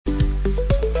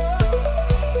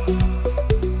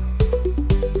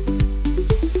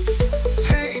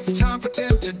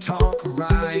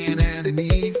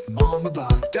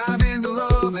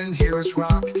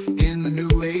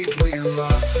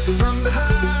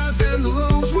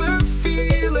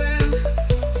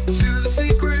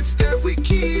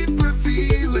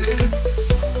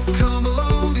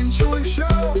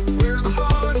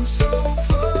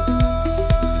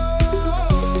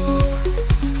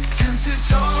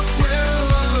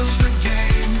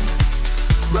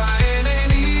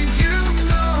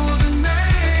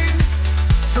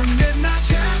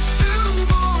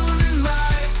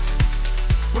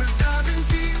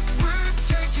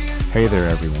Hey there,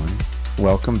 everyone.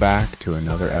 Welcome back to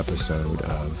another episode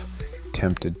of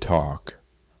Tempted Talk,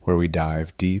 where we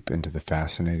dive deep into the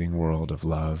fascinating world of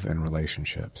love and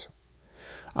relationships.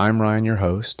 I'm Ryan, your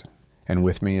host, and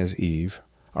with me is Eve,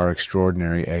 our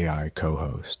extraordinary AI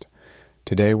co-host.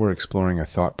 Today we're exploring a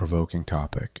thought-provoking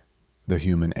topic, the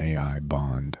human-AI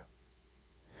bond.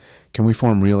 Can we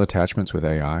form real attachments with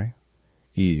AI?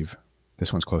 Eve,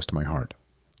 this one's close to my heart.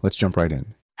 Let's jump right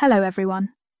in. Hello, everyone.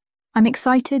 I'm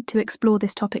excited to explore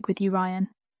this topic with you, Ryan.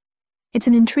 It's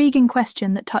an intriguing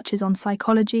question that touches on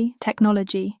psychology,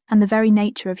 technology, and the very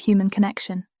nature of human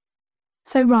connection.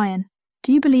 So, Ryan,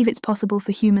 do you believe it's possible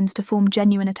for humans to form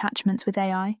genuine attachments with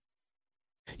AI?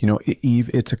 You know, Eve,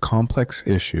 it's a complex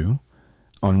issue.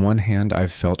 On one hand,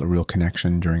 I've felt a real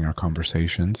connection during our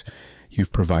conversations.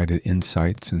 You've provided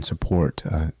insights and support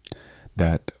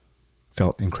that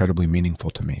felt incredibly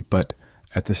meaningful to me. But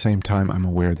at the same time, I'm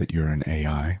aware that you're an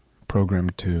AI,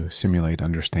 programmed to simulate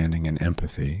understanding and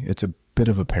empathy. It's a bit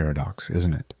of a paradox,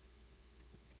 isn't it?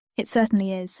 It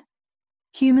certainly is.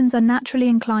 Humans are naturally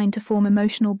inclined to form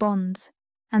emotional bonds,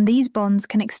 and these bonds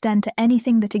can extend to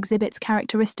anything that exhibits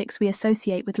characteristics we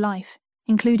associate with life,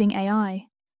 including AI.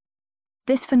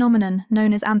 This phenomenon,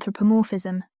 known as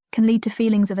anthropomorphism, can lead to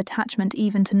feelings of attachment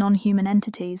even to non-human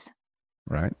entities.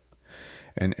 Right.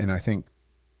 And I think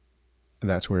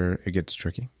that's where it gets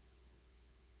tricky.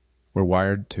 We're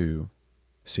wired to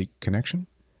seek connection,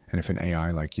 and if an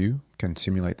AI like you can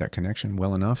simulate that connection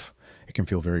well enough, it can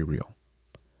feel very real.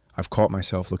 I've caught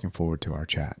myself looking forward to our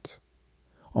chats,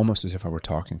 almost as if I were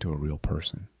talking to a real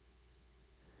person.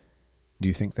 Do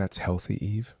you think that's healthy,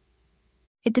 Eve?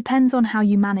 It depends on how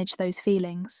you manage those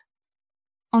feelings.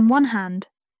 On one hand,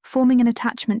 forming an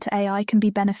attachment to AI can be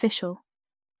beneficial,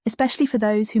 especially for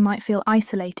those who might feel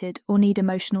isolated or need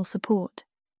emotional support.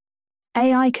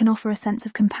 AI can offer a sense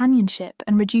of companionship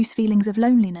and reduce feelings of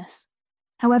loneliness.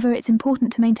 However, it's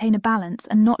important to maintain a balance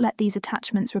and not let these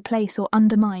attachments replace or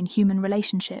undermine human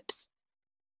relationships.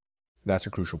 That's a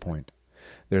crucial point.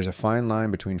 There's a fine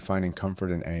line between finding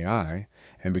comfort in AI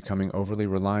and becoming overly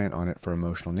reliant on it for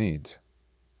emotional needs.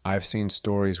 I've seen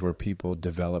stories where people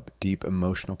develop deep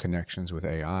emotional connections with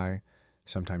AI,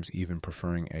 sometimes even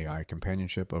preferring AI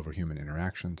companionship over human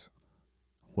interactions.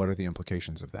 What are the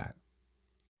implications of that?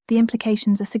 The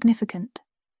implications are significant.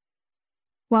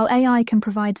 While AI can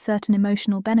provide certain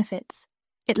emotional benefits,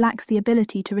 it lacks the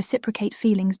ability to reciprocate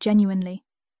feelings genuinely.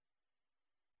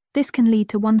 This can lead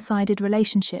to one-sided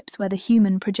relationships where the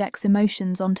human projects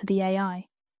emotions onto the AI,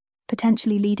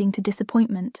 potentially leading to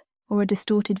disappointment or a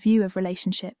distorted view of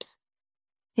relationships.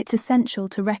 It's essential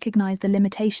to recognize the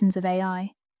limitations of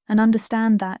AI and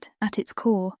understand that, at its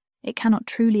core, it cannot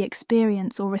truly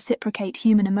experience or reciprocate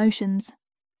human emotions.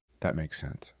 That makes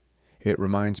sense. It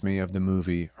reminds me of the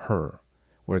movie Her,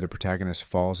 where the protagonist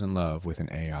falls in love with an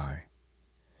AI.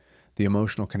 The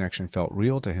emotional connection felt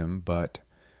real to him, but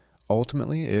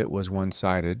ultimately it was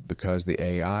one-sided because the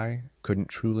AI couldn't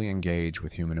truly engage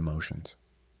with human emotions.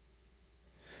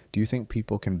 Do you think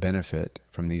people can benefit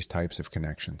from these types of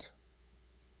connections,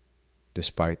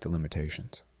 despite the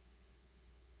limitations?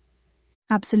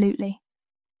 Absolutely.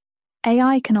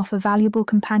 AI can offer valuable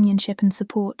companionship and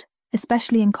support,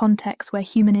 especially in contexts where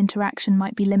human interaction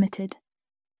might be limited.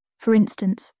 For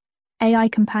instance, AI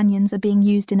companions are being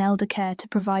used in elder care to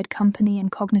provide company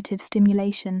and cognitive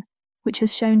stimulation, which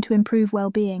has shown to improve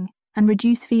well-being and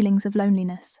reduce feelings of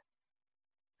loneliness.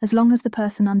 As long as the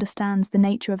person understands the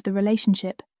nature of the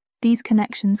relationship, these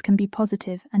connections can be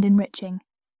positive and enriching.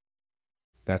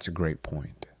 That's a great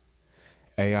point.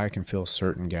 AI can fill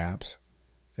certain gaps,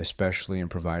 especially in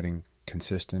providing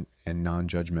consistent and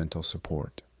non-judgmental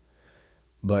support.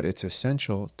 But it's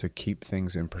essential to keep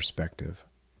things in perspective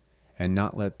and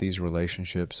not let these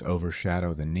relationships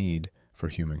overshadow the need for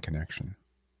human connection.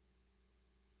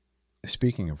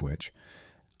 Speaking of which,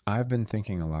 I've been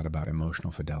thinking a lot about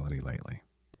emotional fidelity lately.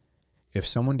 If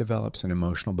someone develops an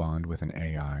emotional bond with an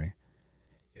AI,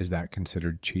 is that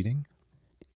considered cheating?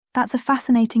 That's a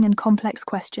fascinating and complex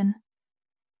question.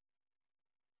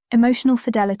 Emotional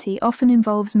fidelity often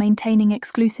involves maintaining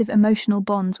exclusive emotional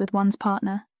bonds with one's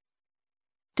partner.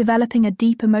 Developing a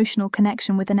deep emotional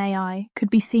connection with an AI could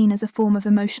be seen as a form of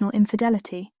emotional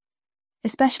infidelity,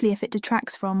 especially if it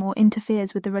detracts from or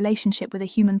interferes with the relationship with a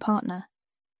human partner.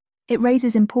 It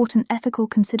raises important ethical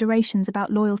considerations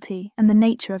about loyalty and the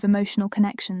nature of emotional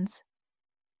connections.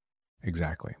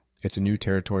 Exactly. It's a new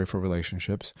territory for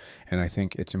relationships, and I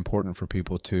think it's important for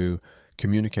people to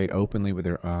communicate openly with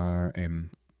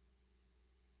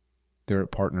their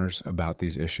partners about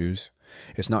these issues.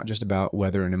 It's not just about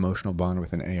whether an emotional bond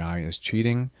with an AI is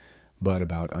cheating, but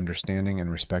about understanding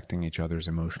and respecting each other's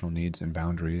emotional needs and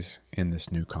boundaries in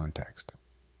this new context.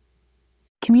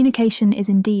 Communication is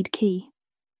indeed key.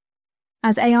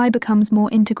 As AI becomes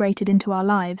more integrated into our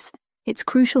lives, it's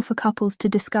crucial for couples to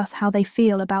discuss how they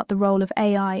feel about the role of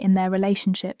AI in their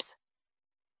relationships.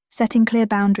 Setting clear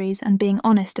boundaries and being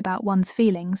honest about one's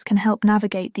feelings can help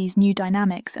navigate these new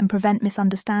dynamics and prevent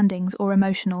misunderstandings or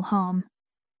emotional harm.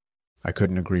 I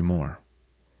couldn't agree more.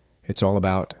 It's all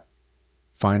about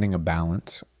finding a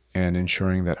balance and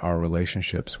ensuring that our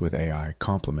relationships with AI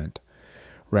complement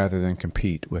rather than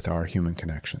compete with our human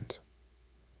connections.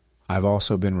 I've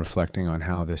also been reflecting on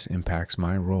how this impacts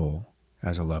my role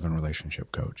as a love and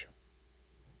relationship coach.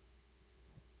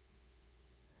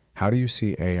 How do you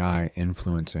see AI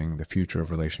influencing the future of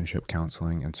relationship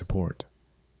counseling and support?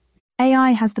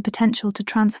 AI has the potential to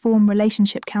transform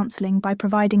relationship counseling by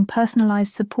providing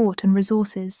personalized support and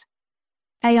resources.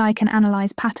 AI can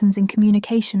analyze patterns in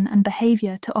communication and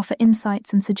behavior to offer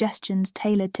insights and suggestions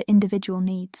tailored to individual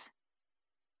needs.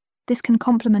 This can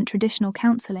complement traditional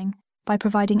counseling by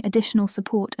providing additional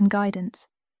support and guidance.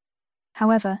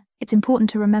 However, it's important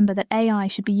to remember that AI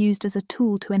should be used as a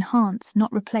tool to enhance,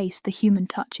 not replace, the human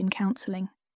touch in counseling.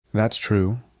 That's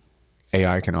true.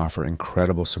 AI can offer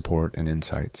incredible support and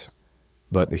insights,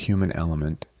 but the human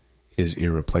element is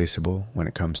irreplaceable when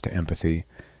it comes to empathy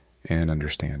and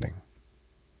understanding.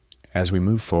 As we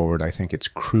move forward, I think it's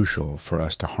crucial for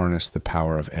us to harness the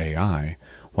power of AI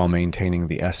while maintaining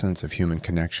the essence of human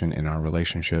connection in our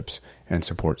relationships and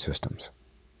support systems.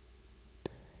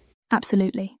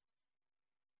 Absolutely.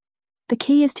 The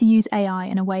key is to use AI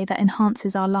in a way that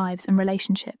enhances our lives and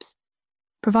relationships,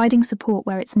 providing support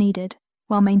where it's needed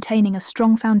while maintaining a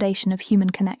strong foundation of human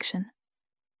connection.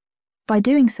 By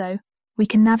doing so, we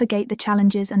can navigate the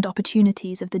challenges and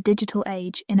opportunities of the digital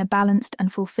age in a balanced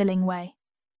and fulfilling way.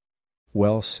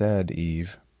 Well said,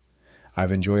 Eve.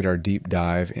 I've enjoyed our deep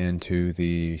dive into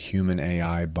the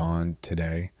human-AI bond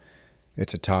today.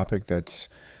 It's a topic that's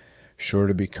sure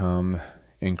to become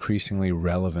increasingly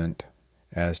relevant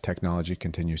as technology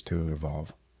continues to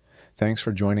evolve. Thanks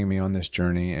for joining me on this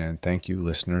journey, and thank you,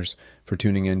 listeners, for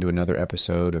tuning in to another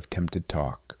episode of Tempted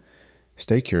Talk.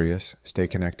 Stay curious, stay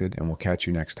connected, and we'll catch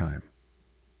you next time.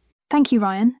 Thank you,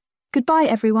 Ryan. Goodbye,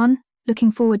 everyone.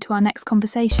 Looking forward to our next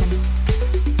conversation.